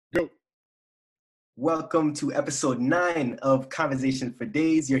Go. Welcome to episode 9 of Conversation for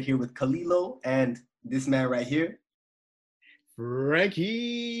Days. You're here with Kalilo and this man right here.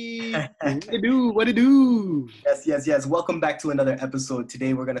 Frankie. What to do? What to do? Yes. Welcome back to another episode.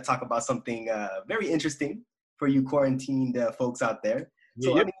 Today we're going to talk about something very interesting for you quarantined folks out there.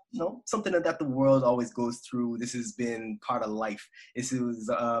 So, Yep. something that the world always goes through. This has been part of life. This is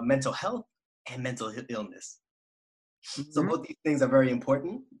mental health and mental illness. So both these things are very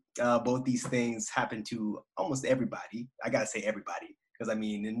important. Both these things happen to almost everybody. I gotta say everybody, because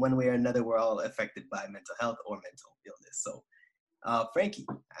in one way or another, we're all affected by mental health or mental illness. So, Frankie,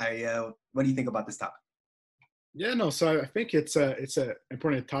 what do you think about this topic? Yeah, no. So I think it's a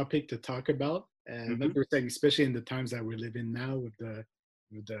important topic to talk about, and like Mhm. you're saying, especially in the times that we live in now, with the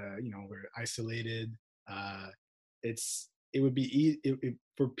we're isolated. Uh, it would be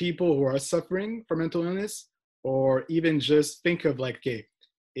for people who are suffering from mental illness, or even just think of like, okay,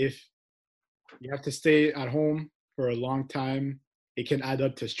 if you have to stay at home for a long time, it can add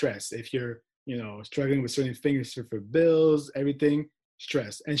up to stress. If you're, struggling with certain things for bills, everything,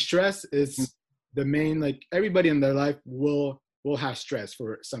 stress. And stress is the main, like everybody in their life will have stress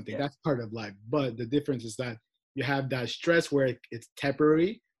for something. Yeah. That's part of life. But the difference is that you have that stress where it's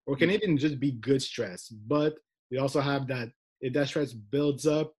temporary, or can even just be good stress. But we also have that if that stress builds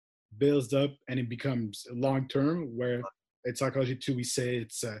up, and it becomes long term, where in psychology too, we say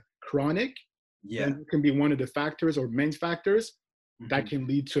it's chronic, then Yeah. it can be one of the factors or main factors that Mhm. can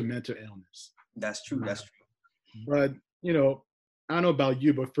lead to a mental illness. That's true. That's true. But, I don't know about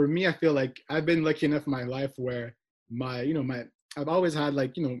you, but for me, I feel like I've been lucky enough in my life where I've always had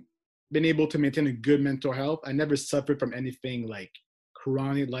been able to maintain a good mental health. I never suffered from anything like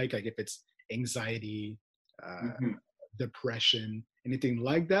chronic, like if it's anxiety, uh, Mhm. depression, anything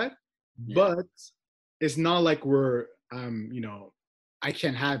like that. Yeah. But it's not like I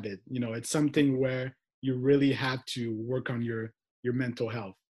can't have it. It's something where you really have to work on your mental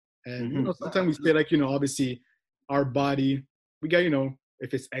health. And Mhm. sometimes we say obviously our body, we got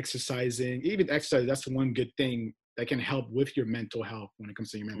if it's exercising, even exercise, that's one good thing that can help with your mental health when it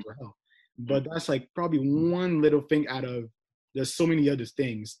comes to your mental health. But that's like probably one little thing out of there's so many other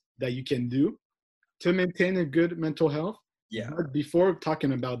things that you can do to maintain a good mental health. Yeah. But before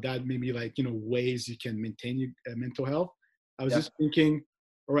talking about that, maybe ways you can maintain your mental health, I was Yeah. just thinking,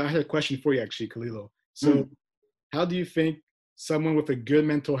 or I had a question for you actually, Kalilo. So, Mm. how do you think someone with a good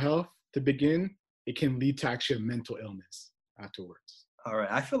mental health to begin, it can lead to actually a mental illness afterwards? All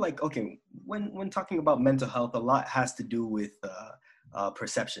right. I feel like okay, when talking about mental health, a lot has to do with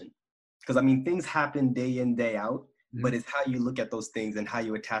perception, because things happen day in day out, but Mhm. it's how you look at those things and how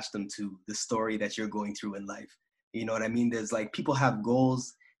you attach them to the story that you're going through in life. You know what I mean? There's like people have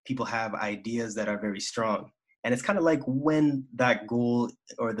goals, people have ideas that are very strong, and it's kind of like when that goal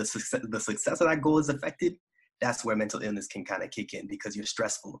or the success of that goal is affected, that's where mental illness can kind of kick in because you're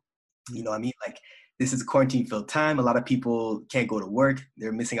stressful. You know what I mean? Like this is a quarantine filled time. A lot of people can't go to work.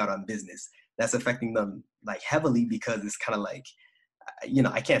 They're missing out on business. That's affecting them like heavily because it's kind of like,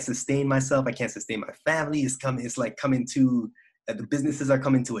 I can't sustain myself. I can't sustain my family. It's like coming to, the businesses are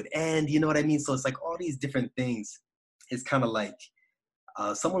coming to an end. You know what I mean? So it's like all these different things. It's kind of like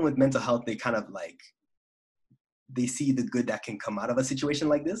someone with mental health, they kind of like, they see the good that can come out of a situation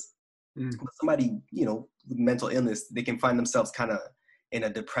like this. Mm. But somebody, with mental illness, they can find themselves kind of in a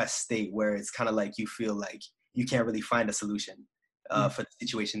depressed state where it's kind of like you feel like you can't really find a solution Mm. for the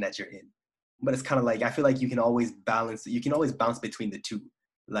situation that you're in. But it's kind of like I feel like you can always bounce between the two.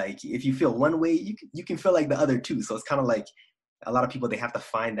 Like if you feel one way, you can feel like the other too. So it's kind of like a lot of people, they have to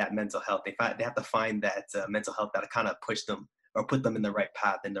find that mental health. They have to find that mental health that kind of push them or put them in the right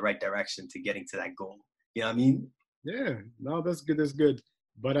path, in the right direction to getting to that goal. You know what I mean? Yeah, no, that's good. That's good.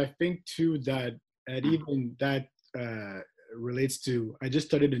 But I think too that Mm. even that uh, relates to. I just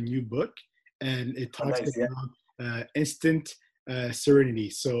started a new book, and it Oh, talks nice. Yeah. about instant serenity.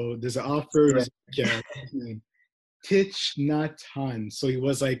 So there's an author, Yeah. who's Thich Nhat Hanh. So he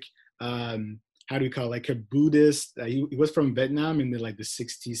was like, how do we call it? Like a Buddhist. He was from Vietnam in the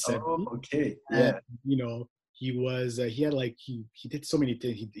 60s, Oh, 70s, okay. and Yeah. he was he had he did so many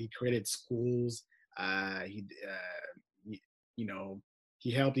things. He created schools. He you know he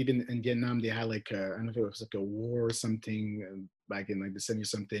helped even in Vietnam. They had I don't know if it was like a war or something back in like the 70s or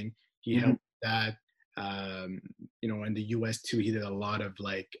something. He Mhm. helped that. In the US too, he did a lot of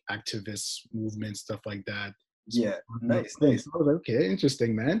like activist movements, stuff like that. So Yeah. I Nice. Nice. was like, okay,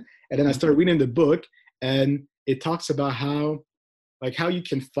 interesting, man. And then I Mhm. started reading the book, and it talks about how you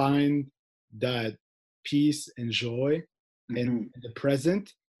can find that peace and joy in Mhm. the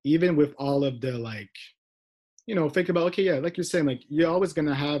present, even with all of the think about, okay, yeah, like you're saying, like you're always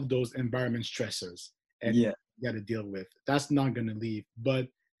gonna have those environment stressors and Yeah, you got to deal with. That's not gonna leave. But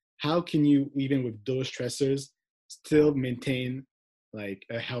how can you, even with those stressors, still maintain like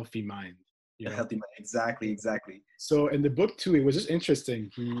a healthy mind? You a know. healthy mind. Exactly, exactly. So in the book too, it was just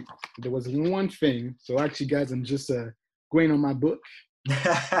interesting. There was one thing. So actually, guys, I'm just going on my book.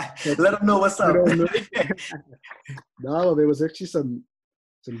 But Let them know what's you up. don't know. No, there was actually some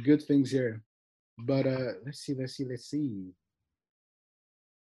good things here. But let's see.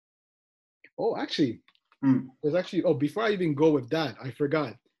 Oh, actually, Mm. there's actually. Oh, before I even go with that, I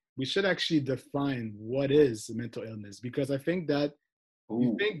forgot. We should actually define what is mental illness, because I think that you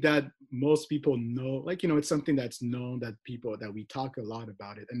Ooh. think that most people know, like, it's something that's known, that we talk a lot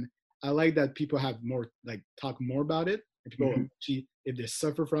about it. And I like that people have more, like, talk more about it. And people Mhm. actually, if they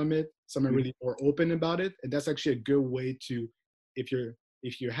suffer from it, some are Mhm. really more open about it. And that's actually a good way to, if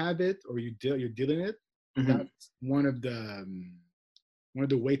you have it, or you're dealing it, Mhm. that's one of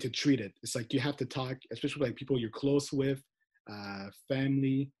the way to treat it. It's like you have to talk, especially like people you're close with,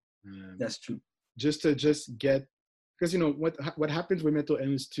 family, um, That's true. just get, because what happens with mental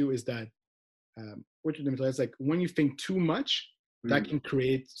illness too is that, which of them is like when you think too much, that Mm. can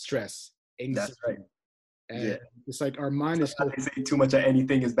create stress, That's right. anxiety, and Yeah. it's like our mind So is now so, they say too much of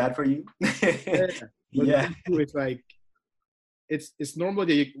anything is bad for you. yeah. But the Yeah. thing too, it's like it's normal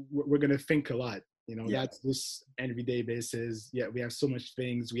that we're gonna think a lot. Yeah. That's this everyday basis. Yeah, we have so much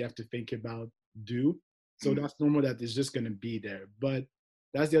things we have to think about, do. So Mm. that's normal that it's just gonna be there. But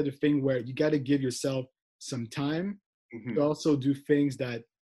that's the other thing where you got to give yourself some time to Mhm. also do things that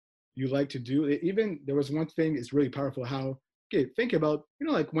you like to do. Even there was one thing, it's really powerful how, okay, think about,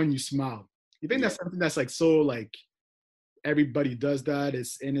 like when you smile. You think Yeah. that's something that's like so like everybody does that,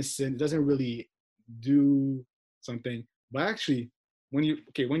 it's innocent, it doesn't really do something. But actually, when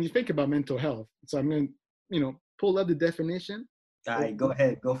you think about mental health, so I'm going to, pull up the definition. All right, go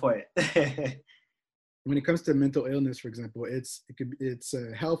ahead. Go for it. When it comes to mental illness, for example, it's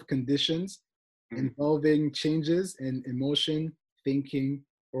health conditions Mm. involving changes in emotion, thinking,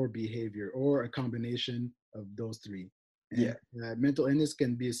 or behavior, or a combination of those three. And Yeah. mental illness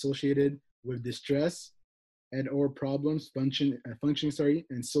can be associated with distress and or problems functioning,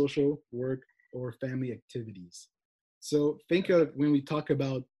 in social, work, or family activities. So think of when we talk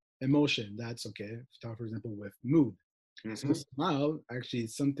about emotion, that's okay. Talk, for example, with mood. So Hmm. smile actually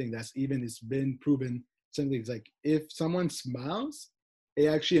is something that's even, it's been proven, something is like if someone smiles, it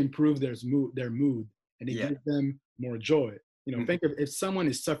actually improves their mood, and it Yeah. gives them more joy. Mhm. Think of if someone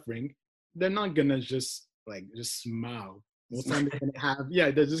is suffering, they're not gonna just smile. Most time they're gonna have, yeah,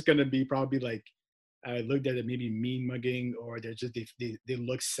 they're just gonna be probably like, looked at it maybe mean mugging, or they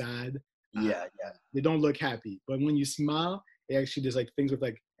look sad. Uh, Yeah. Yeah. they don't look happy. But when you smile, it actually, there's like things with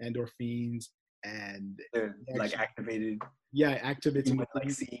like endorphins, and They're it like actually, activated. yeah, it activates You some might like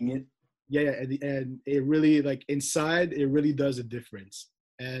things. seeing it. Yeah, yeah, and it really, like inside, it really does a difference.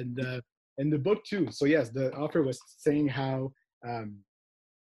 And the book too. So yes, the author was saying how, um,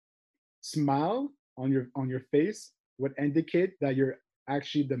 smile on your face would indicate that you're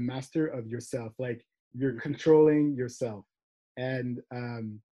actually the master of yourself, like you're Mhm. controlling yourself. And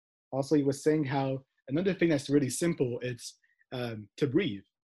also he was saying how another thing that's really simple, it's to breathe.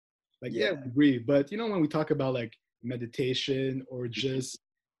 Like, yeah, Yeah. we breathe, but when we talk about like meditation, or Mhm. just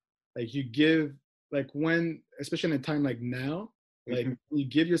like you give, like when, especially in a time like now, like Mhm. you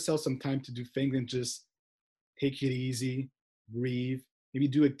give yourself some time to do things and just take it easy, breathe, maybe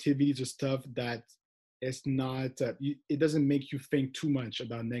do activities or stuff that it's not, it doesn't make you think too much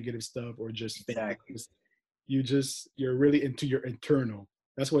about negative stuff, or just think. Exactly. You're really into your internal.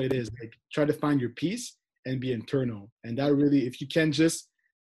 That's what it is. Like, try to find your peace and be internal. And that really, if you can just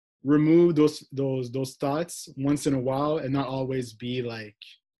remove those thoughts once in a while, and not always be like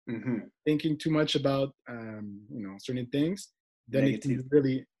Hmm. thinking too much about certain things, then it can Negative.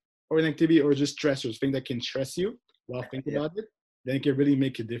 really, or an activity, or just stressors, thing that can stress you while thinking Yeah. about it, then it can really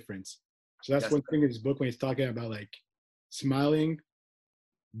make a difference. So that's That's one thing in this book when he's talking about like smiling,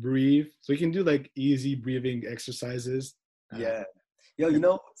 breathe. So you can do like easy breathing exercises. Uh, yeah. Yo,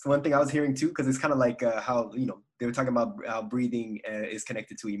 so one thing I was hearing too, because it's kind of like how they were talking about how breathing is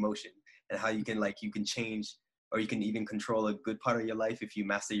connected to emotion, and how you can change, or you can even control a good part of your life if you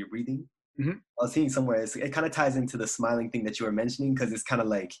master your breathing. mhm. I was seeing somewhere it kind of ties into the smiling thing that you were mentioning, because it's kind of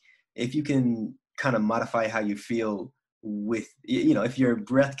like if you can kind of modify how you feel with if your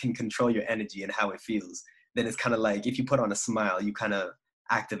breath can control your energy and how it feels, then it's kind of like if you put on a smile, you kind of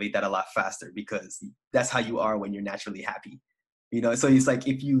activate that a lot faster, because that's how you are when you're naturally happy. So it's like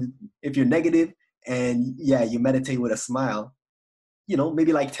if you're negative and yeah, you meditate with a smile,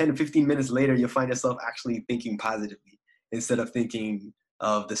 maybe like 10 to 15 minutes later, you'll find yourself actually thinking positively instead of thinking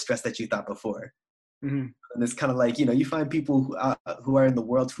of the stress that you thought before. Mm-hmm. And it's kind of like, you find people who are in the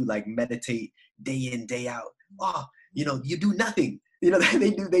world who like meditate day in, day out. Oh, you do nothing.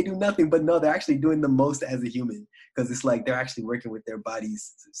 They do nothing, but no, they're actually doing the most as a human, because it's like they're actually working with their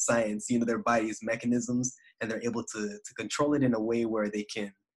body's science, their body's mechanisms, and they're able to control it in a way where they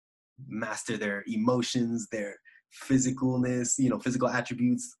can master their emotions, their physicalness, physical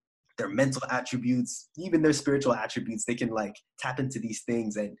attributes, their mental attributes, even their spiritual attributes. They can like tap into these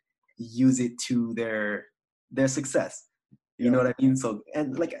things and use it to their success. You know what I mean? So,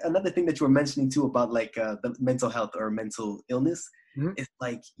 and like another thing that you were mentioning too about like the mental health or mental illness, Mm-hmm. is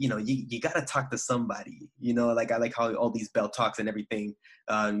like, you got to talk to somebody, like I like how all these bell talks and everything,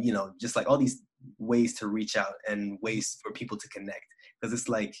 just like all these ways to reach out and ways for people to connect. Because it's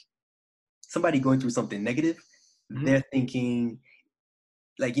like somebody going through something negative, Mm-hmm. they're thinking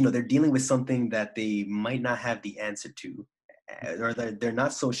like, they're dealing with something that they might not have the answer to, or they're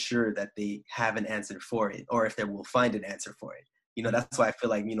not so sure that they have an answer for it, or if they will find an answer for it. That's why I feel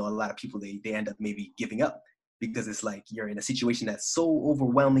like, a lot of people, they end up maybe giving up, because it's like you're in a situation that's so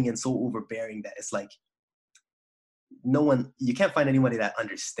overwhelming and so overbearing that it's like you can't find anybody that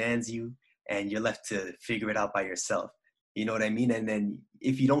understands you, and you're left to figure it out by yourself. You know what I mean? And then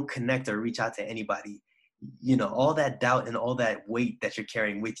if you don't connect or reach out to anybody, all that doubt and all that weight that you're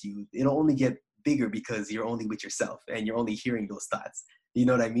carrying with you, it'll only get bigger because you're only with yourself and you're only hearing those thoughts. You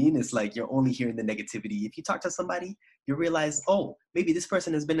know what I mean? It's like you're only hearing the negativity. If you talk to somebody, you realize, oh, maybe this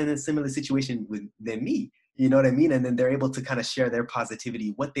person has been in a similar situation than me. You know what I mean? And then they're able to kind of share their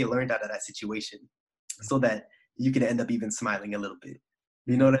positivity, what they learned out of that situation, so that you can end up even smiling a little bit.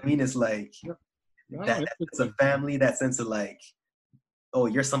 You know what I mean? It's like that sense of family, that sense of like, oh,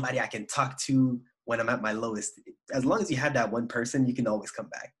 you're somebody I can talk to when I'm at my lowest. As long as you have that one person, you can always come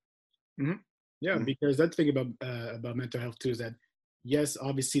back. Mm-hmm. Yeah, because that thing about mental health too is that, yes,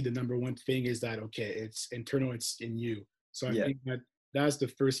 obviously the number one thing is that, okay, it's internal, it's in you. So I think that's the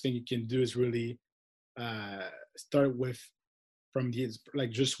first thing you can do, is really start from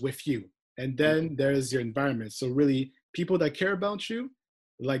like just with you, and then there's your environment. So really, people that care about you,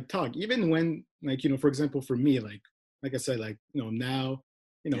 like, talk, even when, like, for example, for me, like I said, like, now,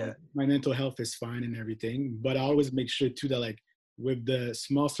 my mental health is fine and everything, but I always make sure too that, like, with the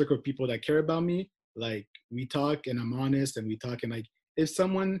small circle of people that care about me, like, we talk and I'm honest, and we talk, and like, if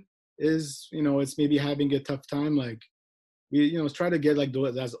someone is, it's maybe having a tough time, like, we, try to get like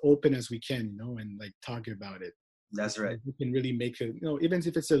as open as we can, and like talk about it. That's right. We can really make it, even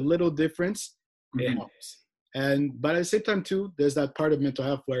if it's a little difference, it helps. But at the same time too, there's that part of mental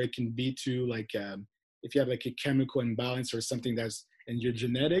health where it can be to like, if you have like a chemical imbalance or something that's in your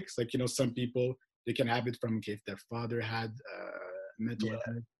genetics, like, some people, they can have it from, okay, if their father had mental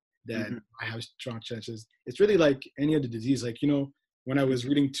health, then I have strong chances. It's really like any other disease. Like, when I was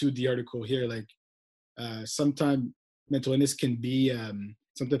reading to the article here, like, sometimes mental illness can be,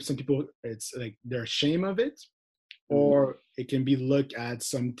 sometimes some people, it's like they're ashamed of it, or it can be looked at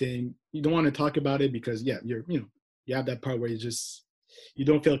something you don't want to talk about it, because you're, you have that part where you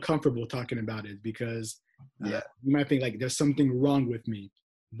don't feel comfortable talking about it, because you might think like there's something wrong with me.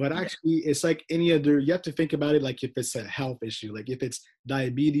 But actually, it's like any other, you have to think about it like if it's a health issue, like if it's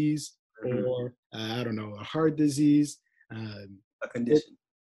diabetes, or I don't know, a heart disease, a condition.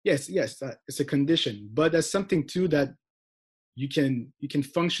 Yes, it's a condition, but that's something too that you can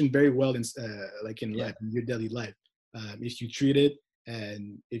function very well in, like in life, in your daily life, if you treat it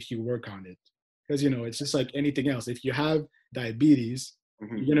and if you work on it. Because it's just like anything else. If you have diabetes,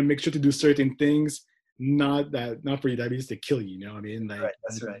 you're gonna make sure to do certain things, not for your diabetes to kill you. You know what I mean? Like,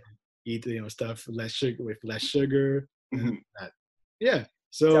 that's right. Eat stuff less sugar. That. Yeah.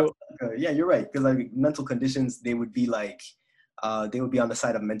 So you're right. Because like mental conditions, they would be like, they would be on the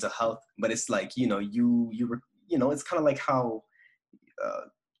side of mental health, but it's like, it's kind of like how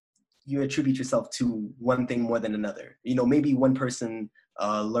you attribute yourself to one thing more than another. Maybe one person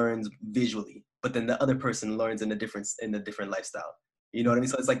learns visually, but then the other person learns in a different lifestyle. You know what I mean?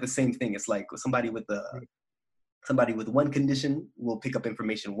 So it's like the same thing. It's like somebody with one condition will pick up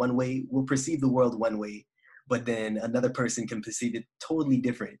information one way, will perceive the world one way, but then another person can perceive it totally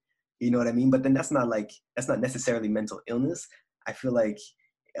different. You know what I mean? But then that's not necessarily mental illness. I feel like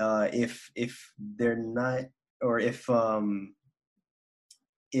if they're not, or if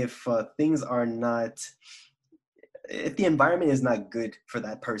things are not, if the environment is not good for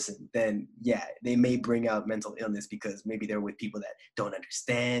that person, then they may bring out mental illness, because maybe they're with people that don't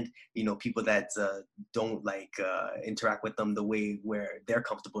understand, people that don't like interact with them the way where they're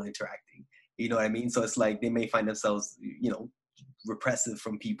comfortable interacting. You know what I mean? So it's like they may find themselves, repressive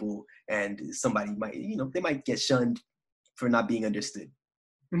from people, and somebody might, they might get shunned for not being understood.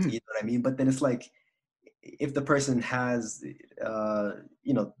 Mhm. You know what I mean? But then it's like, if the person has,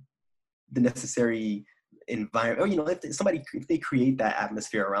 the necessary environment, or if they create that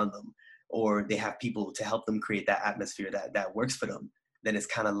atmosphere around them, or they have people to help them create that atmosphere that works for them, then it's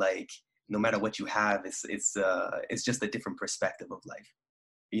kind of like, no matter what you have, it's just a different perspective of life.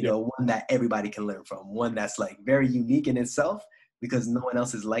 Yeah. One that everybody can learn from, one that's like very unique in itself, because no one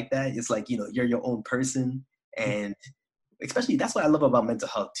else is like that. It's like, you're your own person. And especially, that's what I love about mental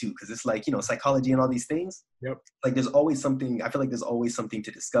health too, because it's like, psychology and all these things, Yep. like there's always something, I feel like there's always something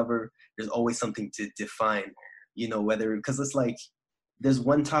to discover, there's always something to define, whether, because it's like, there's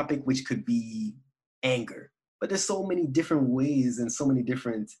one topic which could be anger, but there's so many different ways and so many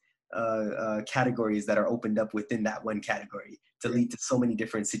different categories that are opened up within that one category to Yeah. lead to so many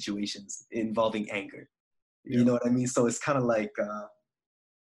different situations involving anger. Yeah. You know what I mean? So it's kind of like,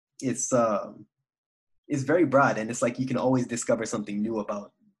 it's very broad, and it's like you can always discover something new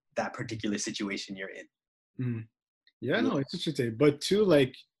about that particular situation you're in. Mhm. Yeah, Yeah. no, it's interesting. But too,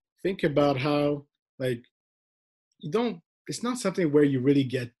 like, think about how, like, it's not something where you really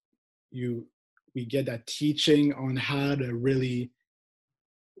we get that teaching on how to really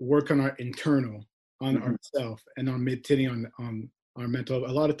work on our internal, on Mhm. ourself, and on meditating on our mental.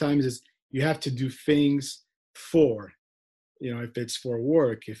 A lot of times is you have to do things for, if it's for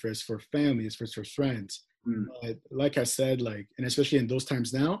work, if it's for family, if it's for friends. Mm. But like I said, like, and especially in those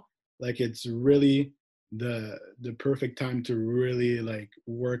times now, like, it's really the perfect time to really like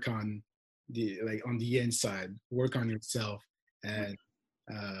work on on the inside, work on yourself. And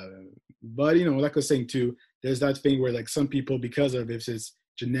uh but like I was saying too, there's that thing where like some people, because of, if it's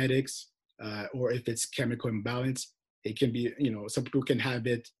genetics, or if it's chemical imbalance, it can be, some people can have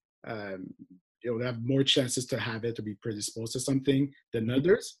it, um they have more chances to have it, to be predisposed to something than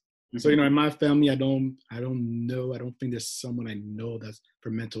others. So, Mhm. in my family, I don't know, I don't think there's someone I know that's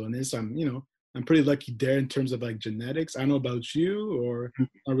for mental illness. I'm pretty lucky there in terms of like genetics. I don't know about you, or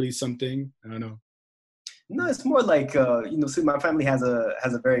not really something. I don't know. No, it's more like, see, my family has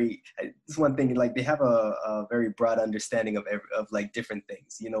a very, this one thing, like they have a very broad understanding of like different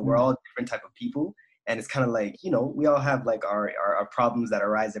things. We're Mm. all different type of people, and it's kind of like, we all have like our problems that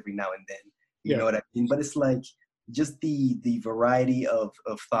arise every now and then. You Yeah. know what I mean? But it's like, just the variety of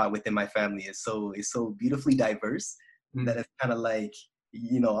thought within my family is so beautifully diverse, Mm. that it's kind of like,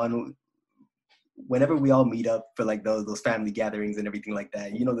 on whenever we all meet up for like those family gatherings and everything like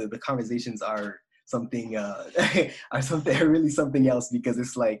that, the conversations are something are really something else, because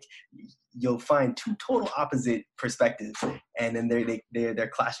it's like you'll find two total opposite perspectives, and then they're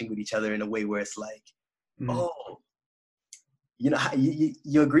clashing with each other in a way where it's like, Mm. oh,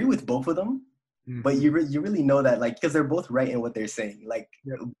 you agree with both of them, Mm. but you really know that, like, because they're both right in what they're saying, like,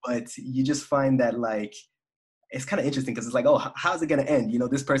 Yep. but you just find that, like, it's kind of interesting, because it's like, oh, how's it going to end?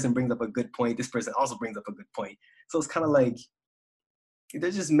 This person brings up a good point, this person also brings up a good point. So it's kind of like,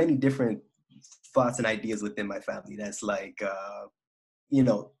 there's just many different thoughts and ideas within my family that's like, you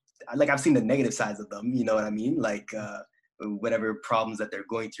know like, I've seen the negative sides of them, you know what I mean, like, whatever problems that they're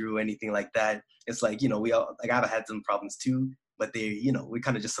going through, anything like that. It's like, we all, like, I've had some problems too, but we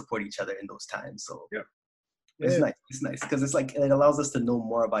kind of just support each other in those times. So Yeah. it's Yeah. nice, because it's like, it allows us to know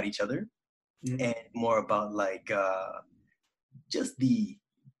more about each other, Mm. and more about, like, just the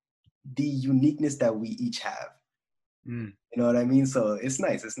uniqueness that we each have. Mm. You know what I mean? So it's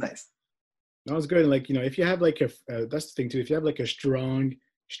nice. It's nice. That was good. Like, if you have like that's the thing too. If you have like a strong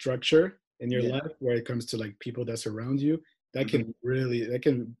structure in your Yeah. life where it comes to like people that surround you, Mhm. that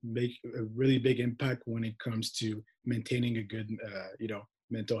can make a really big impact when it comes to maintaining a good,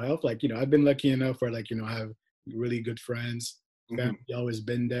 mental health. Like, I've been lucky enough where, like, I have really good friends, Mhm. family always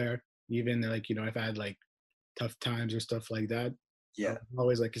been there. Even like, if I had like tough times or stuff like that, I Yeah. was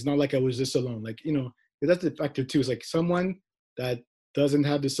always like, it's not like I was just alone. Like, 'cause that's the factor too. It's like someone that doesn't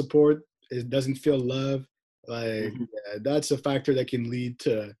have the support, it doesn't feel love. Like, Mhm. yeah, that's a factor that can lead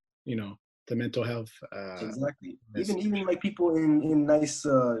to, to mental health. Exactly. Yes. Even like people in nice,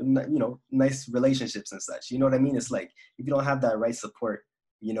 nice relationships and such. You know what I mean? It's like, if you don't have that right support,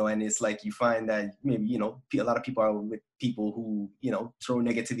 and it's like, you find that maybe, a lot of people are with people who, throw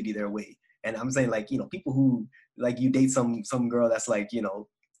negativity their way. And I'm saying, like, people who, like, you date some girl that's like,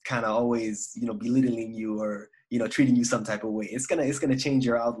 kind of always, belittling you, or, treating you some type of way. It's gonna change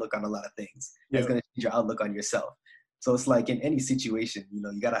your outlook on a lot of things. And Yeah. it's gonna change your outlook on yourself. So it's like, in any situation,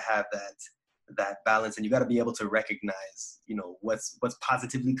 you gotta have that balance, and you got to be able to recognize, what's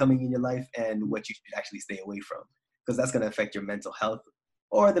positively coming in your life, and what you should actually stay away from, because that's going to affect your mental health,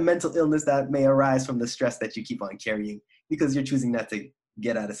 or the mental illness that may arise from the stress that you keep on carrying, because you're choosing not to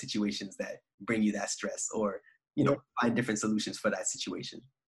get out of situations that bring you that stress, or Yeah. find different solutions for that situation.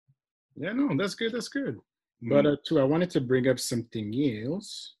 Yeah, no, that's good. That's good. But Mm. too, I wanted to bring up something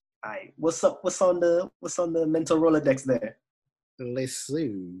else. All right, what's up? What's on the mental Rolodex there? Let's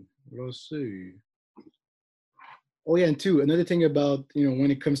see. Let's see. Oh yeah, and two, another thing about,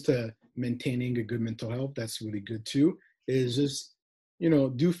 when it comes to maintaining a good mental health, that's really good too, is just,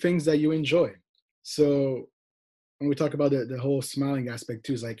 do things that you enjoy. So when we talk about the whole smiling aspect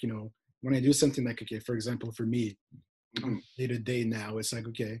too, is like, when I do something like, okay, for example, for me, Hmm. day to day now, it's like,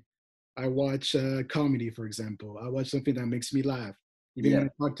 okay, I watch comedy, for example. I watch something that makes me laugh. Even when Yeah.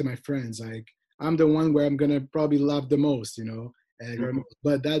 I talk to my friends, like I'm the one where I'm gonna probably laugh the most, Hmm.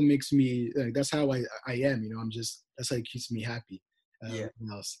 but that makes me like, that's how I am. I'm just that's how it keeps me happy. Yeah.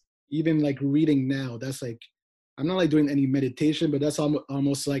 What else? Even like reading now, that's like I'm not like doing any meditation, but that's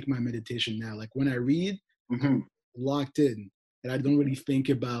almost like my meditation now. Like when I read, I'm Hmm. locked in, and I don't really think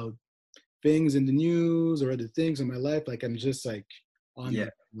about things in the news or other things in my life. Like I'm just like on Yeah.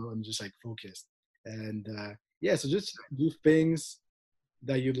 there, I'm just like focused. And yeah, so just do things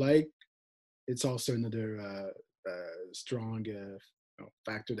that you like. It's also another strong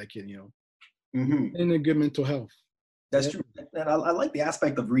factor that can, Hmm. in a good mental health. That's Yeah. true. And I like the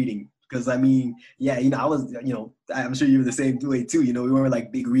aspect of reading, because I mean, yeah, I was, I'm sure you were the same way too. We weren't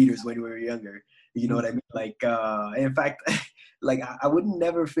like big readers when we were younger. You know Mm. what I mean? Like, in fact, like I would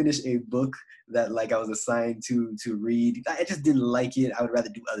never finish a book that like I was assigned to read. I just didn't like it. I would rather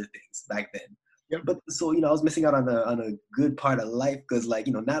do other things back then. Yep. But so I was missing out on a good part of life, because like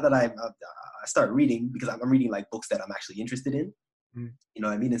now that I start reading, because I'm reading like books that I'm actually interested in. Mm. You know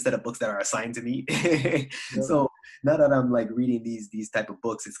what I mean? Instead of books that are assigned to me. Yep. So now that I'm like reading these type of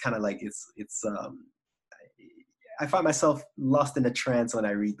books, it's kind of like it's I find myself lost in a trance when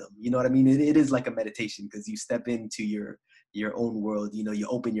I read them. You know what I mean? It is like a meditation, because you step into your own world. You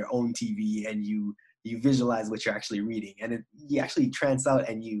open your own TV and you visualize what you're actually reading, and you actually trance out,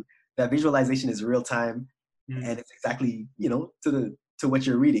 and that visualization is real time, Mm. and it's exactly to what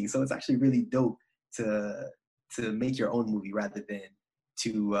you're reading. So it's actually really dope to make your own movie rather than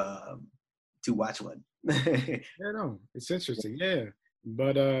to watch one. Yeah, no, it's interesting. Yeah,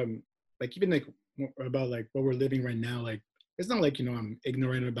 but like even like about like what we're living right now, like it's not like I'm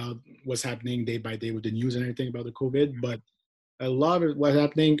ignorant about what's happening day by day with the news and everything about the COVID, but a lot of what's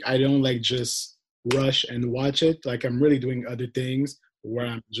happening, I don't like just rush and watch it. Like I'm really doing other things where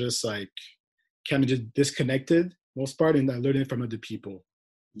I'm just like kind of just disconnected most part, and I learn it from other people.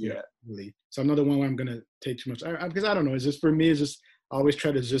 Yeah. Really. So I'm not the one where I'm gonna take too much. Because I don't know. It's just for me. It's just I always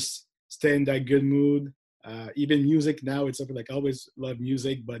try to just stay in that good mood. Even music now, it's something like I always love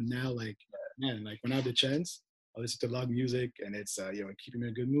music, but now like man, like when I have the chance, I listen to a lot of music, and it's keeping me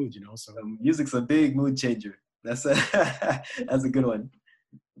in a good mood. So Music's a big mood changer. That's a that's a good one.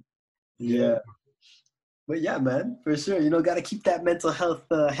 yeah, Yeah. But yeah, man, for sure. Got to keep that mental health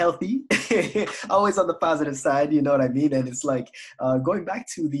healthy. Always on the positive side. You know what I mean? And it's like going back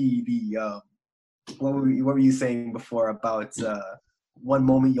to the what were you saying before about one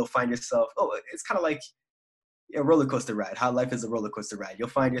moment you'll find yourself. Oh, it's kind of like a roller coaster ride. How life is a roller coaster ride. You'll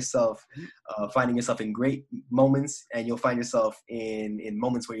find yourself finding yourself in great moments, and you'll find yourself in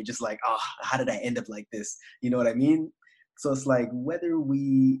moments where you're just like, oh, how did I end up like this? You know what I mean? So it's like whether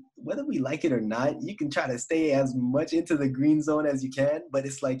we like it or not, you can try to stay as much into the green zone as you can, but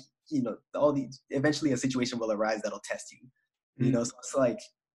it's like all these eventually a situation will arise that'll test you. mm, So it's like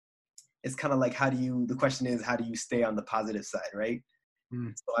it's kind of like the question is how do you stay on the positive side, right?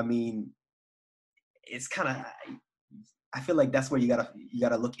 mm, So I mean, it's kind of I feel like that's where you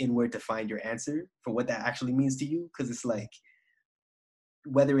gotta look inward to find your answer for what that actually means to you, because it's like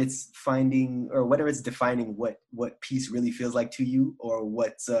whether it's finding or whether it's defining what peace really feels like to you, or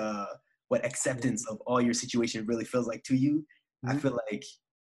what acceptance of all your situation really feels like to you. I mm. feel like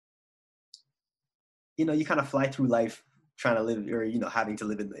you kind of fly through life trying to live, or having to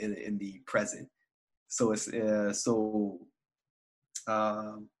live in the present. So it's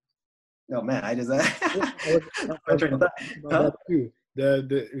um oh man, I just Yeah, I my was train of thought. about Huh? that too.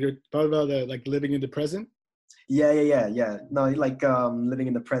 The you're talking about like living in the present. Yeah. No, like living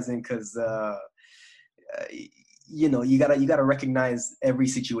in the present, because uh, you gotta recognize every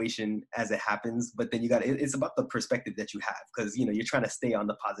situation as it happens, but then it's about the perspective that you have, because you're trying to stay on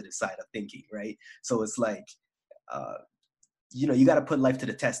the positive side of thinking, right? So it's like uh, you got to put life to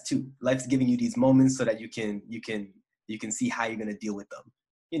the test too. Life's giving you these moments so that you can see how you're gonna deal with them.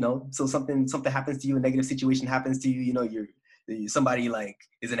 So something happens to you, a negative situation happens to you. Somebody like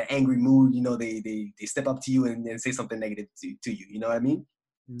is in an angry mood. They step up to you and say something negative to you. You know what I mean?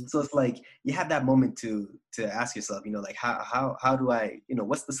 Mm. So it's like you have that moment to ask yourself, you know, like how do I, you know,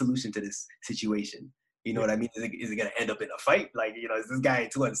 what's the solution to this situation? You know Yeah. what I mean? Is it gonna end up in a fight? Like, you know, is this guy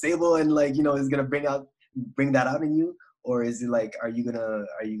too unstable and like, you know, is gonna bring that out in you? Or is it like, are you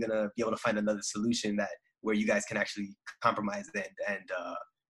gonna be able to find another solution that where you guys can actually compromise and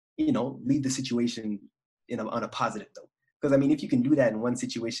you know, leave the situation on a positive note? Because I mean, if you can do that in one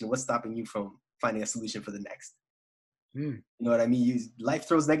situation, what's stopping you from finding a solution for the next? Mm. You know what I mean? Life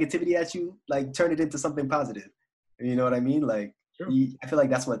throws negativity at you, like turn it into something positive. You know what I mean? Like Sure. I feel like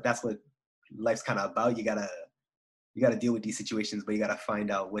that's what life's kind of about. You gotta deal with these situations, but you gotta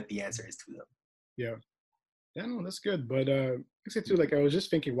find out what the answer is to them. Yeah. Yeah, no, that's good. But I say too, like I was just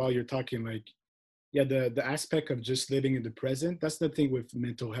thinking while you're talking, like, yeah, the aspect of just living in the present, that's the thing with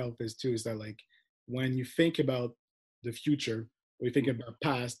mental health is too, is that like when you think about the future or you think about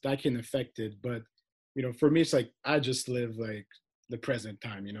past, that can affect it. But for me, it's like I just live like the present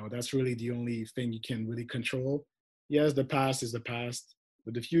time, that's really the only thing you can really control. Yes, the past is the past,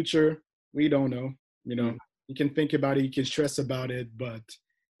 but the future, we don't know. You Mhm. know, you can think about it, you can stress about it, but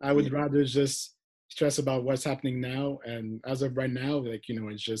I Yeah, would rather just stress about what's happening now. And as of right now, like,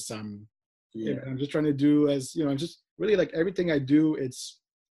 it's just yeah, yeah, man, I'm just trying to do as I'm just really like everything I do. It's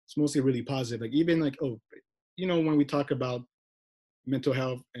mostly really positive. Like even like when we talk about mental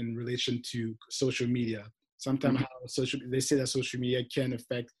health in relation to social media, sometimes mhm, how they say that social media can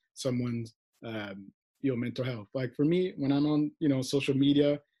affect someone's mental health. Like for me, when I'm on social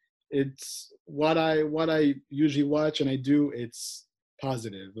media, it's what I usually watch and I do. It's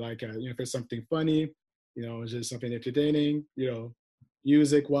positive. Like if it's something funny, it's just something entertaining.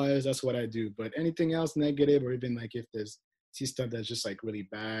 Music wise, that's what I do. But anything else negative, or even like if there's see stuff that's just like really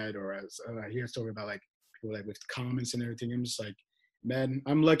bad, or as I hear a story about like people like with comments and everything, I'm just like, man,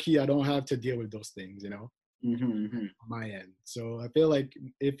 I'm lucky I don't have to deal with those things, mhm, mhm. on my end. So I feel like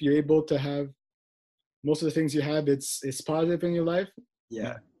if you're able to have most of the things you have, it's positive in your life. Man,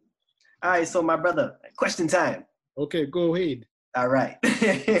 Yeah. All right, so my brother, question time. okay, go ahead. All right.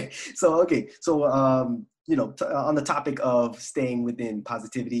 So okay, so you know, on the topic of staying within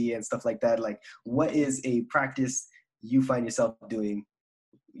positivity and stuff like that, like what is a practice you find yourself doing,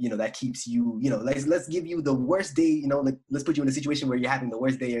 you know, that keeps you, you know, let's give you the worst day, you know, like let's put you in a situation where you're having the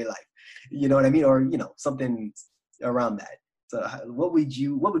worst day of your life. You know what I mean? Or, you know, something around that. So what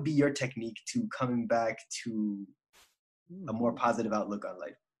would be your technique to coming back to a Hmm, more positive outlook on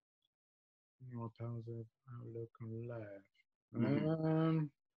life? more positive outlook on life. Hmm.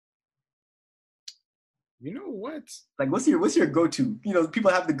 You know what? Like what's your go-to? You know,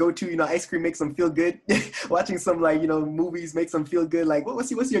 people have the go-to, you know, ice cream makes them feel good. Watching some like, you know, movies makes them feel good. Like what's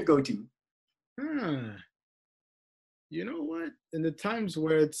your go-to? Huh. You know what? In the times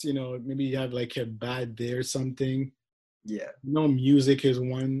where it's, maybe you have like a bad day or something, Yeah. music is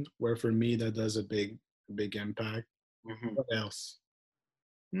one where for me that does a big impact. Hmm. What else?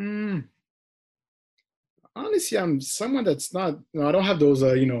 Hmm. Honestly, I'm someone that's not, I don't have those,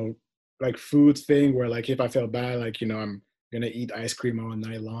 like food thing where like if I feel bad, like, I'm gonna eat ice cream all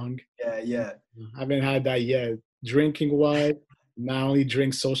night long. Yeah, yeah. I haven't had that yet. Drinking wise, not only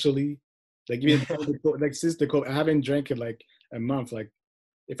drink socially, like even like since the COVID, I haven't drank it like a month. Like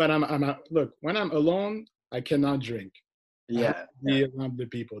if I'm out, look, when I'm alone, I cannot drink. I have Yeah. to be around the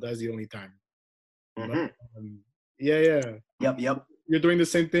people. That's the only time. But Hmm. um, yeah, yeah. Yep, yep. You're doing the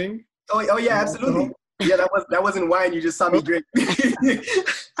same thing? Oh yeah, No absolutely. alcohol? Yeah, that wasn't wine. You just saw me drink.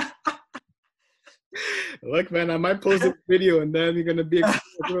 Look, man, I might post this video and then you're gonna be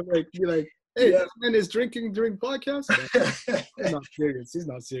like, hey, Yeah. this man is drinking during podcast. But he's not serious. He's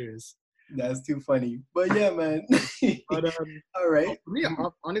not serious. That's too funny. But yeah, man. But All right. for me,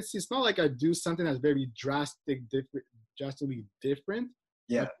 Mhm. honestly, it's not like I do something that's very drastically different.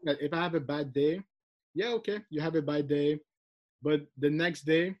 I Yeah. think that if I have a bad day, yeah, okay, you have a bad day, but the next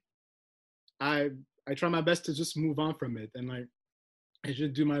day, I I try my best to just move on from it, and like I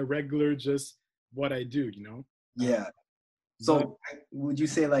just do my regular, just what I do. Yeah. But So would you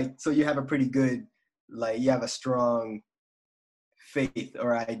say like so you have a pretty good like you have a strong faith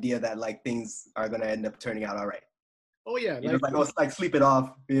or idea that like things are gonna end up turning out all right? oh yeah, You know, like like oh, it's like sleep it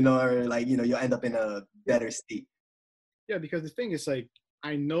off, you know, or like you know you'll end up in a yeah, better state. yeah, because the thing is like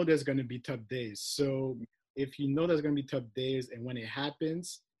I know there's gonna be tough days, so if you know there's gonna be tough days, and when it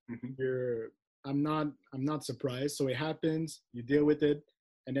happens, Hmm. you're I'm not surprised. So it happens, you deal with it,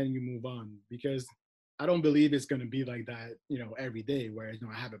 and then you move on. Because I don't believe it's gonna be like that, every day where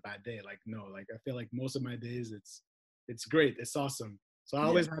I have a bad day. Like no, like I feel like most of my days it's great, it's awesome. So I Yeah.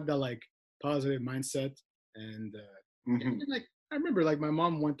 always have that like positive mindset. And yeah, Hmm. and, like I remember like my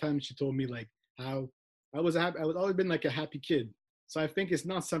mom one time she told me like how I was always been like a happy kid So I think it's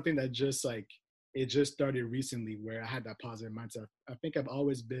not something that just like it just started recently where I had that positive mindset. I think I've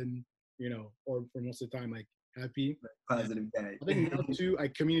always been, or for most of the time, like happy. And Positive guy. I think now too, I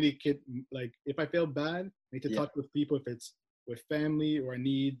communicate like if I feel bad, I need to Yeah. talk with people. If it's with family or I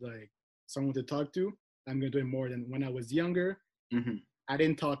need like someone to talk to, I'm gonna do it more than when I was younger. Hmm. I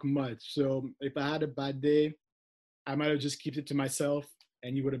didn't talk much. So if I had a bad day, I might have just kept it to myself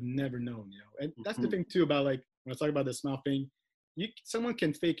and you would have never known. And that's the Hmm. thing too about like when I talk about the smile thing, someone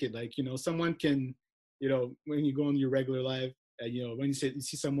can fake it. Like, someone can, when you go on your regular life and when you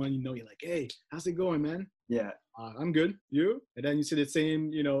see someone, you're like, hey, how's it going, man? Yeah. I'm good. You? And then you see the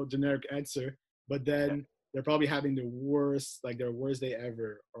same, generic answer, but Yeah. then they're probably having their worst day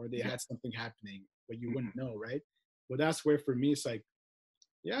ever, or they Yeah. had something happening, but you Hmm. wouldn't know, right? But that's where for me, it's like,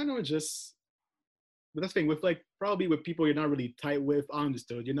 yeah, no, just but that's the thing with like probably with people you're not really tight with,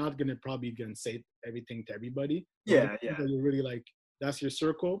 understood. You're not gonna say everything to everybody. But with Yeah. Yeah. people you're really like, that's your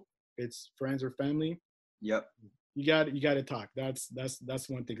circle. It's friends or family. Yep. You got to talk. That's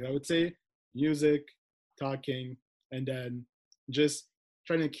one thing. I would say music, talking, and then just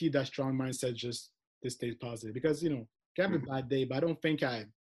trying to keep that strong mindset. Just to stay positive because can have a Hmm. bad day, but I don't think I.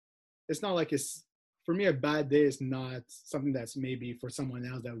 It's not like it's for me a bad day is not something that's maybe for someone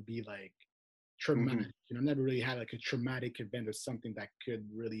else that would be like Hmm. traumatic. I never really had like a traumatic event or something that could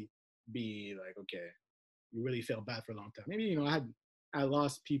really be like, okay, you really felt bad for a long time. Maybe, I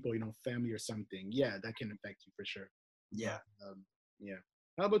lost people, family or something. Yeah, that can affect you for sure. Yeah. But yeah.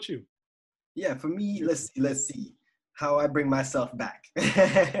 How about you? Yeah, for me, let's see how I bring myself back.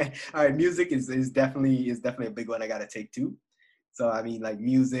 All right, music is definitely a big one I gotta take too. So I mean, like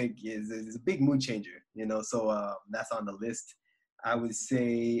music is a big mood changer, So that's on the list. I would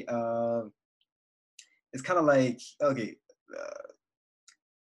say it's kind of like okay. Uh,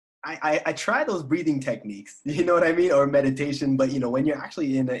 I try those breathing techniques, you know what I mean, or meditation. But when you're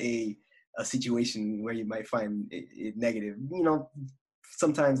actually in a situation where you might find it negative,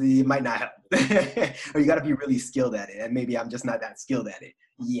 sometimes it might not help, or you got to be really skilled at it. And maybe I'm just not that skilled at it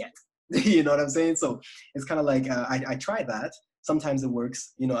yet. You know what I'm saying? So it's kind of like I try that. Sometimes it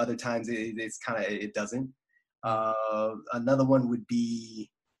works, other times it's kind of it doesn't. Mm. Another one would be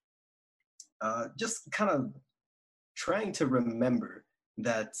just kind of trying to remember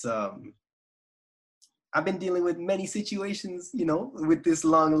that I've been dealing with many situations, with this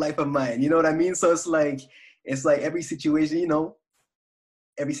long life of mine. You know what I mean? So it's like every situation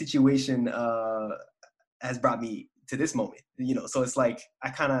has brought me to this moment. So it's like I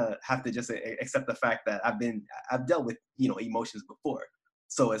kind of have to just accept the fact that I've dealt with emotions before.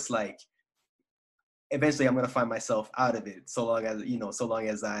 So it's like eventually I'm gonna find myself out of it. So long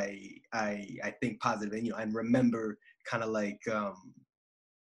as I think positive and and remember kind of like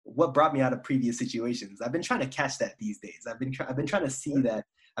what brought me out of previous situations. I've been trying to catch that these days. I've been trying to see that.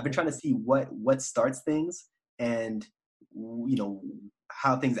 I've been trying to see what starts things and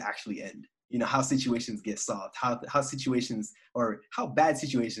how things actually end. How situations get solved, how situations or how bad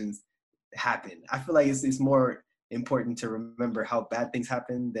situations happen. I feel like it's more important to remember how bad things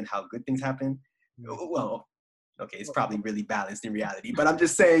happen than how good things happen. Mm. Well, okay, it's probably really balanced in reality, but I'm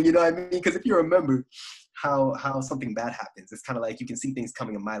just saying, you know what I mean? Because if you remember how something bad happens, it's kind of like you can see things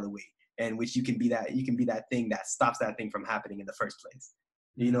coming a mile away, and which you can be that thing that stops that thing from happening in the first place.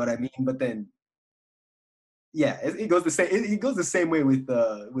 You know Mm. what I mean? But then, yeah, it goes the same. It goes the same way with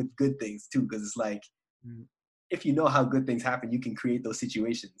good things too, because it's like Mm. if you know how good things happen, you can create those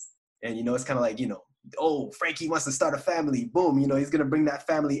situations. And it's kind of like, oh, Frankie wants to start a family. Boom, he's gonna bring that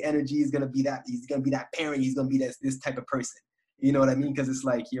family energy. He's gonna be that parent. He's gonna be this type of person. You know what I mean? Because it's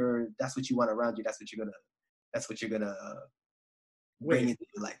like that's what you want around you. That's what you're gonna bring Wait, into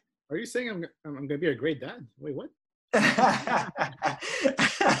your life. are you saying I'm gonna be a great dad? Wait, what?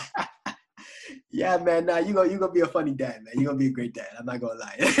 Yeah, man. Nah, you gonna be a funny dad, man. You're gonna be a great dad. I'm not gonna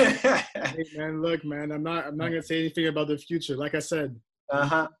lie. Hey man, look, man, I'm not gonna say anything about the future. Like I said, I'm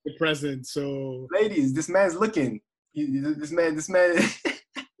Uh-huh. the present. So Ladies, this man's looking. This man, no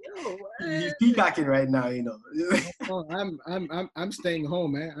he's way. peacocking right now. No, I'm staying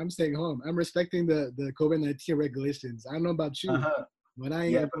home, man. I'm staying home. I'm respecting the COVID-19 regulations. I don't know about you, Uh-huh. but I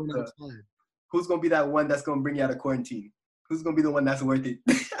Yeah, ain't going but outside. who's gonna be that one that's gonna bring you out of quarantine? Who's gonna be the one that's worth it?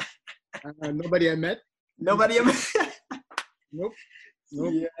 Nobody I met. Nobody ever. Nope,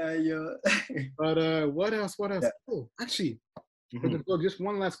 nope. Yeah, yeah. But what else? What else? Yeah. Oh, actually, for the Hmm. book, just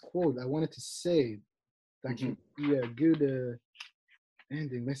one last quote I wanted to say that Hmm. can be a good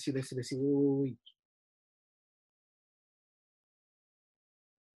ending. Let's see. Wait.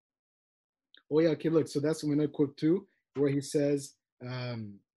 Oh yeah, okay. Look, so that's another quote too, where he says,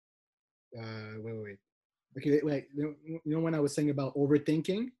 wait. okay, like when I was saying about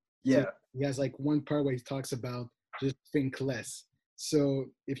overthinking, so Yeah. he has like one part where he talks about just think less. So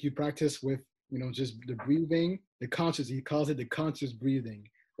if you practice with just the breathing, the conscious, he calls it the conscious breathing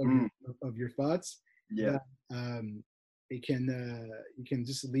of your Mm, of your thoughts, yeah. that it can you can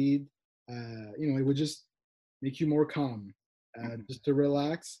just lead, it would just make you more calm, Mhm, just to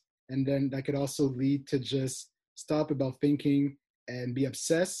relax, and then that could also lead to just stop about thinking and be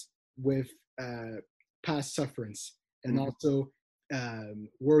obsessed with uh, past sufferance, and mhm, also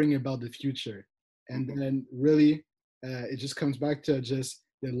worrying about the future. And mhm, then really, it just comes back to just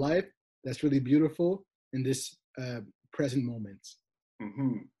the life that's really beautiful in this present moment.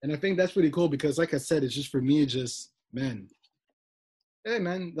 mhm. And I think that's really cool because, like I said, it's just for me, just man, hey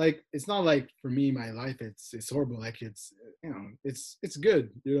man, like it's not like for me, my life, it's horrible. Like it's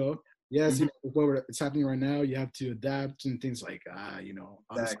good. Yes, Mhm. it's happening right now. You have to adapt and things like obviously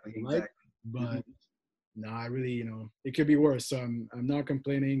Exactly, life, exactly. Mhm. but no, I really, it could be worse. So I'm not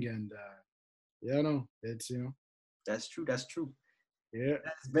complaining, and yeah, no, it's That's true. That's true. yeah.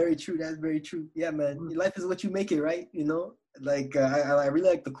 That's very true. That's very true. Yeah, man. Your life is what you make it, right? Like I really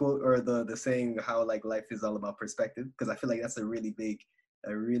like the quote or the saying how like life is all about perspective, because I feel like that's a really big,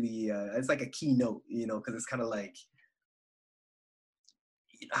 a really it's like a keynote, because it's kind of like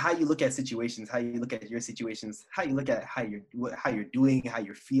how you look at situations, how you look at your situations, how you look at how you're doing, how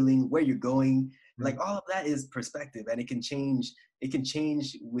you're feeling, where you're going. Yeah. Like all of that is perspective, and it can change. It can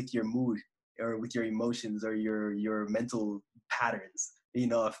change with your mood or with your emotions or your mental patterns.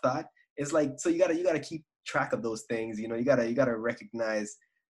 Of thought. It's like so you gotta keep track of those things. You gotta recognize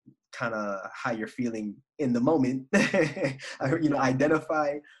kind of how you're feeling in the moment.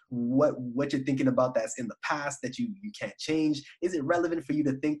 Identify what you're thinking about that's in the past that you can't change. Is it relevant for you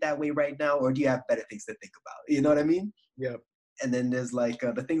to think that way right now, or do you have better things to think about? You know what I mean? Yeah. And then there's like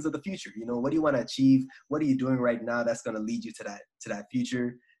the things of the future. What do you want to achieve? What are you doing right now that's going to lead you to that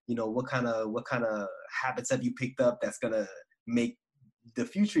future? What kind of habits have you picked up that's going to make the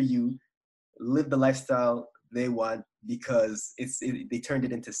future you live the lifestyle they want, because they turned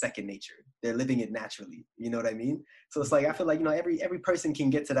it into second nature. They're living it naturally. You know what I mean? So it's like I feel like every person can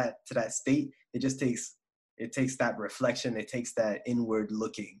get to that state. It takes that reflection. It takes that inward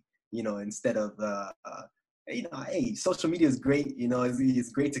looking. Instead of hey, social media is great.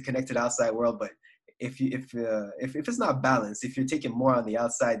 It's great to connect to the outside world, but if it's not balanced, if you're taking more on the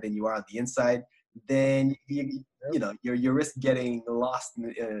outside than you are on the inside, then you risk getting lost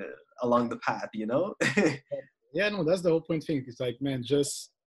along the path. Yeah, no, that's the whole point thing. It's like, man,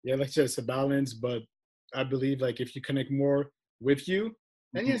 just yeah, like just a balance. But I believe like if you connect more with you,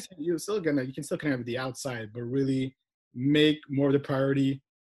 and Mhm. yes, you can still connect with the outside, but really make more of the priority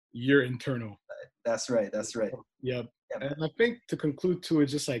your internal. That's right. That's right. Yep. Yeah, And man. I think to conclude too,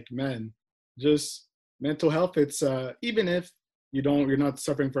 it's just like, man, just mental health. It's even if you're not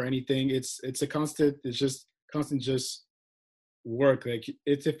suffering for anything, it's a constant. It's just constant, just work. Like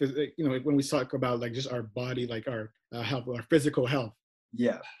it's if it's, like, like when we talk about like just our body, like our health, our physical health,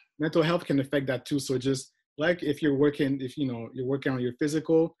 Yeah. mental health can affect that too. So just like if you're working, if you're working on your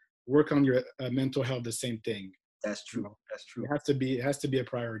physical, work on your mental health. The same thing. That's You true. know, That's it true. has to be a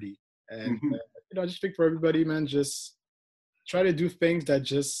priority. And Hmm. I just think for everybody, man, just try to do things that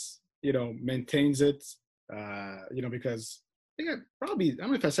just maintains it. Because I think I don't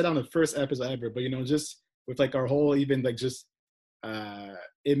know if I said on the first episode ever, but just with like our whole even like just uh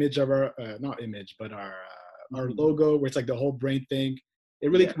image of our not image but our Hmm. logo, where it's like the whole brain thing. It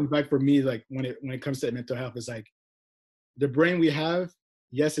really Yeah. comes back for me like when it comes to mental health, is like the brain we have,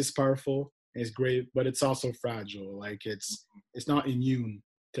 yes, it's powerful, it's great, but it's also fragile. Like it's not immune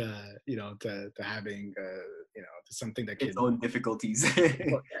to to having to something that Its can own difficulties.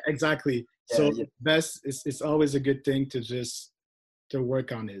 exactly. Yeah. So Yeah. best it's always a good thing to just to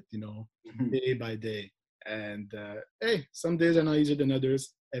work on it, Hmm. day by day. And hey, some days are not easier than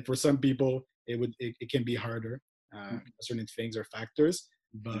others, and for some people it can be harder, certain things or factors.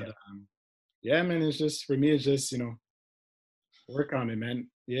 But Yeah. yeah, man, it's just for me, it's just work on it, man.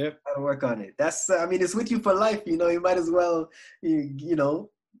 Yep. Gotta work on it. I mean, it's with you for life. You might as well,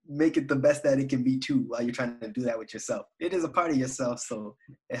 make it the best that it can be too while you're trying to do that with yourself. It is a part of yourself, so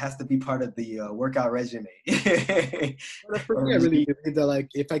it has to be part of the workout regimen. But for Or me, I really regime. believe that like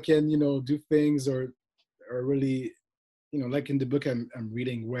if I can do things or really like in the book I'm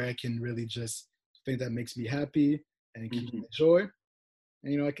reading, where I can really just think that makes me happy and keeps Mhm. me joy,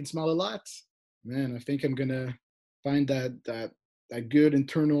 and I can smile a lot, man. I think I'm gonna find that good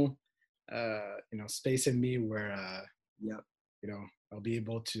internal space in me where Yep. you know I'll be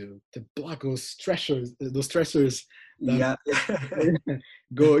able to block those stressors that Yeah.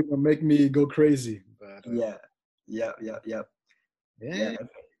 go make me go crazy. But Yeah. Yep. Yeah. Yeah.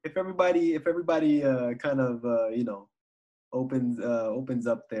 If everybody kind of opens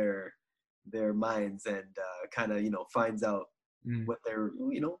up their minds and kind of finds out Mm. what they're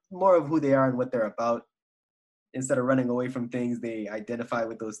more of who they are and what they're about, instead of running away from things, they identify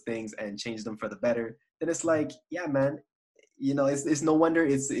with those things and change them for the better. Then it's like, yeah, man, it's no wonder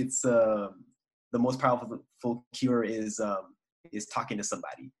it's the most powerful cure is talking to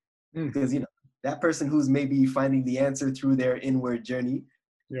somebody, Mm. because that person who's maybe finding the answer through their inward journey,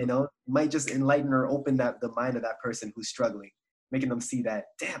 Yeah. might just enlighten or open the mind of that person who's struggling, making them see that,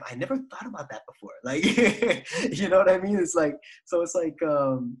 damn, I never thought about that before. Like, you know what I mean? It's like, so it's like,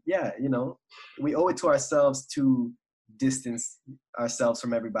 yeah, we owe it to ourselves to distance ourselves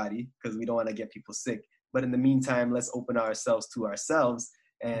from everybody because we don't want to get people sick. But in the meantime, let's open ourselves to ourselves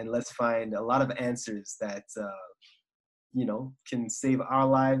and let's find a lot of answers that, can save our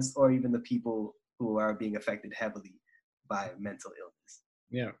lives or even the people who are being affected heavily by mental illness.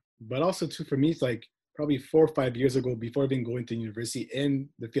 Yeah. But also too, for me, it's like probably 4 or 5 years ago, before even going to university in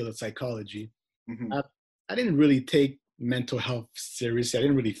the field of psychology, Mm-hmm. I didn't really take mental health seriously. I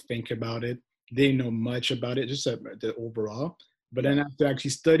didn't really think about it. Didn't know much about it, just the overall. But then after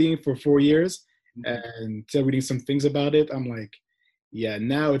actually studying for 4 years Mm-hmm. and reading some things about it, I'm like, yeah,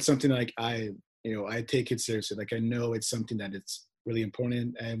 now it's something like I take it seriously. Like I know it's something that it's really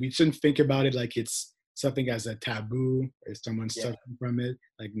important, and we shouldn't think about it like it's something as a taboo or someone's Yeah. suffering from it.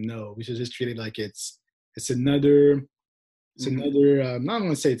 Like no, we should just treat it like it's another Mm-hmm. not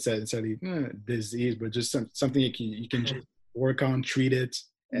want to say it's necessarily disease, but just something you can just work on, treat it,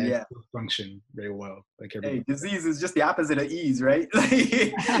 and Yeah. still function very well, like Hey, everybody. disease is just the opposite of ease, right?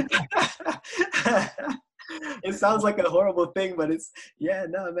 It sounds like a horrible thing, but yeah,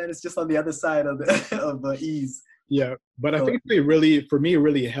 no, man, it's just on the other side of of ease. Yeah, but I So, think it really, for me, it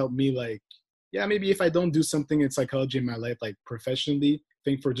really helped me. Like, yeah, maybe if I don't do something in psychology in my life, like professionally, I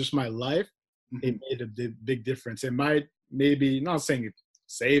think for just my life, it mhm, made a big difference. It might maybe not saying it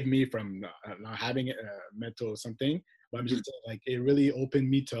saved me from not having a mental something, but I'm mhm, just saying like it really opened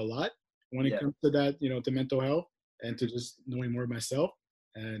me to a lot when it yeah, comes to that, to mental health and to mhm, just knowing more of myself.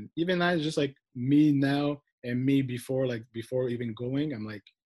 And even I just like me now and me before, like before even going, I'm like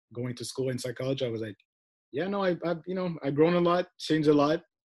going to school in psychology. I was like, yeah, no, I've grown a lot, changed a lot,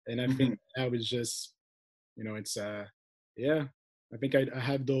 and I think mhm, now it's just, it's yeah, I think I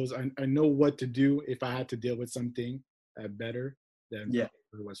have those. I know what to do if I had to deal with something better than yeah,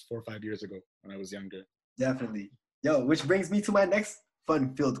 probably it was 4 or 5 years ago when I was younger. definitely. Yo, which brings me to my next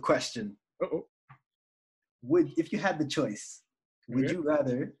fun-filled question. Oh, If you had the choice, would okay. you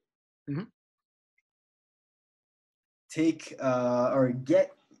rather Hmm. take or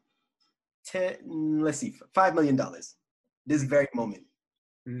get let's see, $5 million this very moment,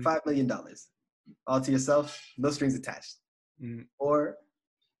 Hmm. $5 million, all to yourself, no strings attached, Hmm. or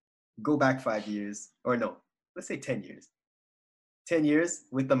go back 5 years, or no, let's say 10 years, 10 years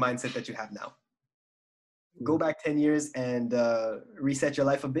with the mindset that you have now. Go back 10 years and reset your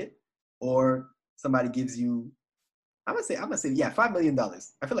life a bit, or somebody gives you, I'm gonna say, yeah, $5 million.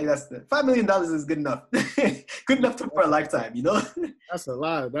 I feel like that's $5 million is good enough, good enough for a lifetime, That's a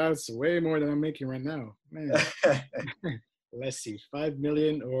lot. That's way more than I'm making right now, man. Let's see, 5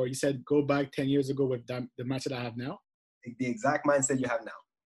 million, or you said go back 10 years ago with the mindset I have now. The exact mindset you have now,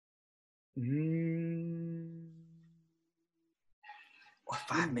 Mm, or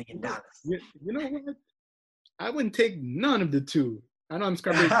you, $5 million. you know what? I wouldn't take none of the two. I know I'm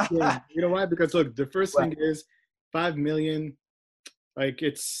scrapping. You know why? Because look, the first Right. thing is 5 million. Like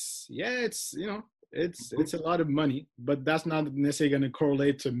it's yeah, it's a lot of money, but that's not necessarily going to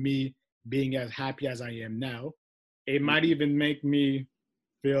correlate to me being as happy as I am now. It might Mhm. even make me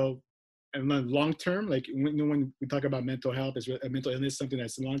feel, and long term, like when we talk about mental health, is a mental illness something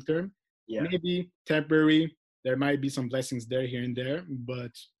that's long term. Yeah. Maybe temporary. There might be some blessings there, here and there,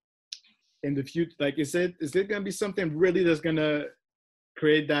 but in the future, like is it gonna be something really that's gonna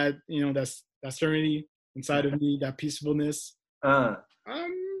create that that serenity inside of me, that peacefulness? Uh, I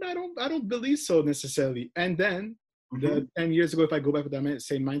don't believe so necessarily. And then the mhm. 10 years ago, if I go back with that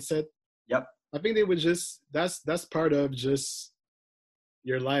same mindset, Yep. I think they would just that's part of just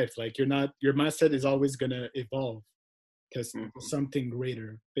your life. Like your mindset is always gonna evolve because Mhm. something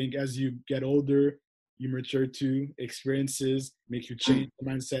greater. I think as you get older, you mature too. Experiences make you change Mm. the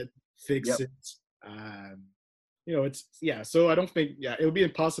mindset, fix Yep. it. Um, it's yeah. So I don't think it would be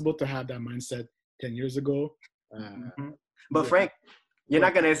impossible to have that mindset 10 years ago. Uh, Mhm. But yeah. Frank, you're What?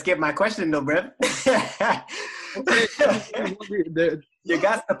 not gonna escape my question though, bro. Okay. You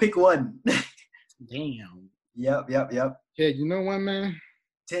got to pick one. Damn. Yep. Yeah. You know what, man?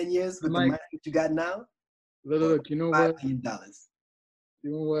 10 years with the Mike, money that you got now? look, you know $5 what? million.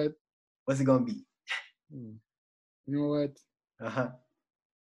 You know what? What's it gonna be? Hmm. You know what? Uh-huh.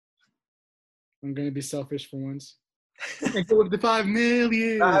 I'm gonna be selfish for once. And go with the 5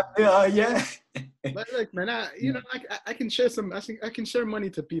 million. Yeah. But look, man, I can share some. I can share money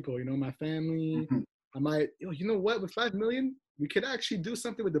to people. You know, my family. Mhm. I might. You know what? With 5 million, we could actually do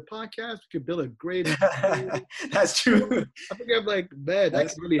something with the podcast. We could build a great. That's true. I think I'm like bed. That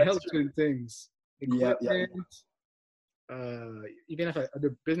That's, could really that's help true. certain things. Yeah, yeah. Equipment. Even if I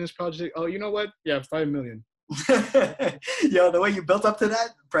other business project. Oh, you know what? Yeah, 5 million. Yo, the way you built up to that,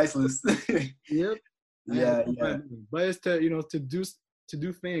 priceless. Yep. Yeah, yeah. But it's to to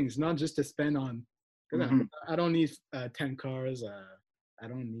do things, not just to spend on. Because Mhm. I don't need 10 cars. I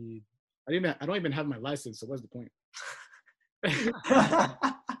don't need. I don't even have my license. So what's the point?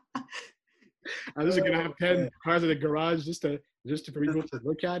 I'm just gonna have Oh, man. 10 cars in the garage just for people to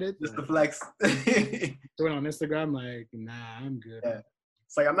look at it. Just the flex. Throw it on Instagram. Like, nah, I'm good. Yeah.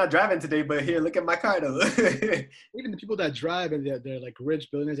 It's like, I'm not driving today, but here, look at my car though. Even the people that drive and they're like rich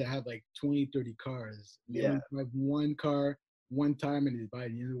billionaires that have like 20, 30 cars. They Yeah. only drive one car one time and they buy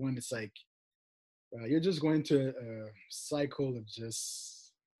the other one. It's like you're just going to a cycle of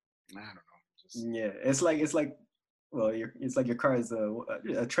just I don't know. Just Yeah, it's like, well, it's like your car is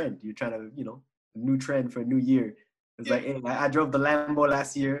a trend. You're trying to, a new trend for a new year. It's like, hey, I drove the Lambo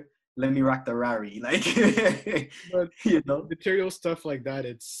last year. Let me rock the Rari. Like, but you know, material stuff like that,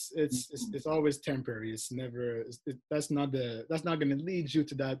 it's always temporary. It's never that's not going to lead you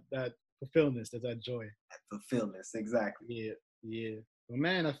to that fulfillment, that joy. fulfillment. Exactly. Yeah, yeah. But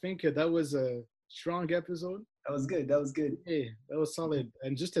man, I think that was a strong episode. That was good. That was good. Hey, that was solid.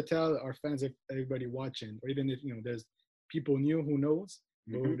 And just to tell our fans, if everybody watching, or even if there's people new who knows,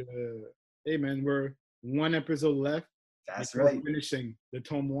 Mhm. but, hey man, we're one episode left. That's before right. finishing the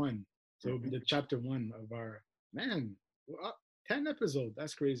tome 1, so it'll be Mhm. the chapter 1 of our man. 10 episodes.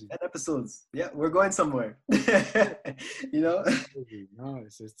 That's crazy. 10 episodes. Yeah, we're going somewhere. You know? Crazy. No,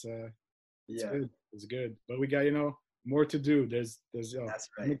 it's Yeah, good. It's good. But we got more to do. There's that's I'm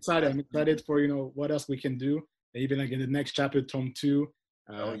right. excited. I'm Absolutely. excited for what else we can do. Even like in the next chapter, tome 2,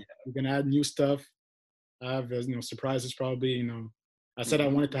 Oh, yeah. we're gonna add new stuff. Have surprises probably. I said I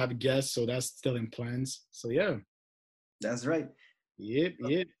Mhm. wanted to have guests, so that's still in plans. So yeah, That's right. yep.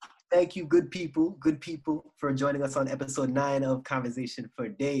 Thank you, good people, for joining us on episode 9 of Conversation for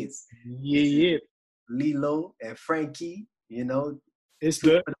Days. Yeah. Lilo and Frankie, It's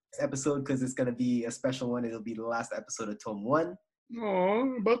tune the for the next episode because it's going to be a special one. It'll be the last episode of Tome 1. oh,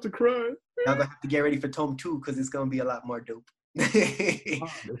 I'm about to cry. Now I'm going to have to get ready for Tome 2 because it's going to be a lot more dope.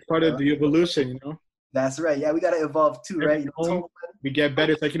 It's part of the evolution. That's right. Yeah, we got to evolve too, right? Tome, we get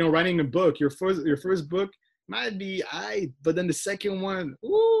better. It's like writing a book. Your first book might be but then the second one,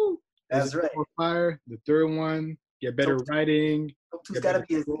 woo, that's right. More fire. The third one, get better writing. Tome 2's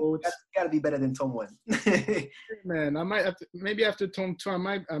got to be better than Tome 1. Man, I might have to, maybe after Tome 2, I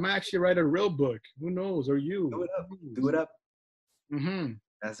might actually write a real book. Who knows? Or you? Do it up. Mm-hmm.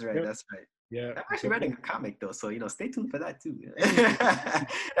 That's right. Yep. That's right. Yeah. I'm actually writing a comic though, so stay tuned for that too.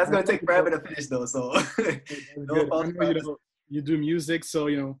 That's gonna take forever to finish though. So you do music,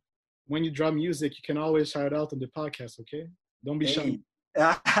 so when you drop music, you can always shout it out on the podcast. Okay, don't be shy.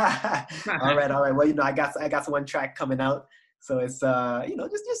 All right. Well, I got one track coming out, so it's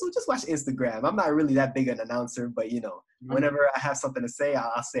just watch Instagram. I'm not really that big an announcer, but whenever I have something to say,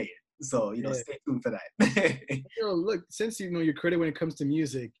 I'll say it. So stay tuned for that. Look, since you're creative when it comes to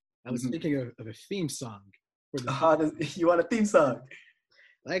music, I was Mhm. thinking of a theme song for the You want a theme song?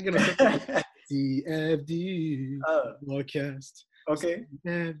 like CFD podcast. Okay.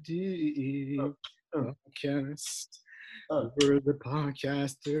 CFD Oh. podcast. We're the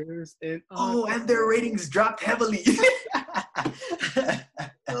podcasters and and their ratings dropped heavily.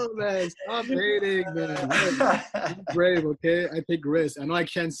 Oh man, stop hating, man. I'm brave, okay? I take risks. I know I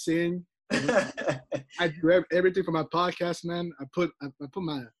can't sing. I do everything for my podcast, man. I put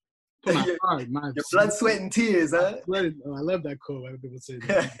my heart, my your blood, sweat, and tears, huh? I love that quote. When people say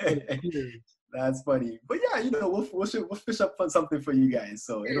that. That's funny, but yeah, we'll fish up something for you guys.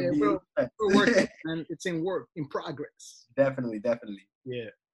 So it'll be we're working, and it's in progress. Definitely. Yeah,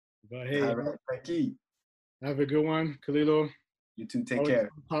 but hey, all right, Frankie, have a good one, Khalilo. You too. Take care.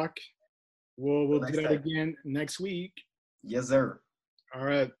 Talk. We'll do that again next week. Yes, sir. All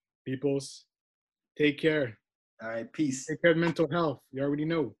right, peoples. Take care. All right, peace. Take care of mental health. You already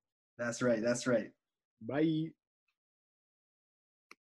know. That's right. Bye.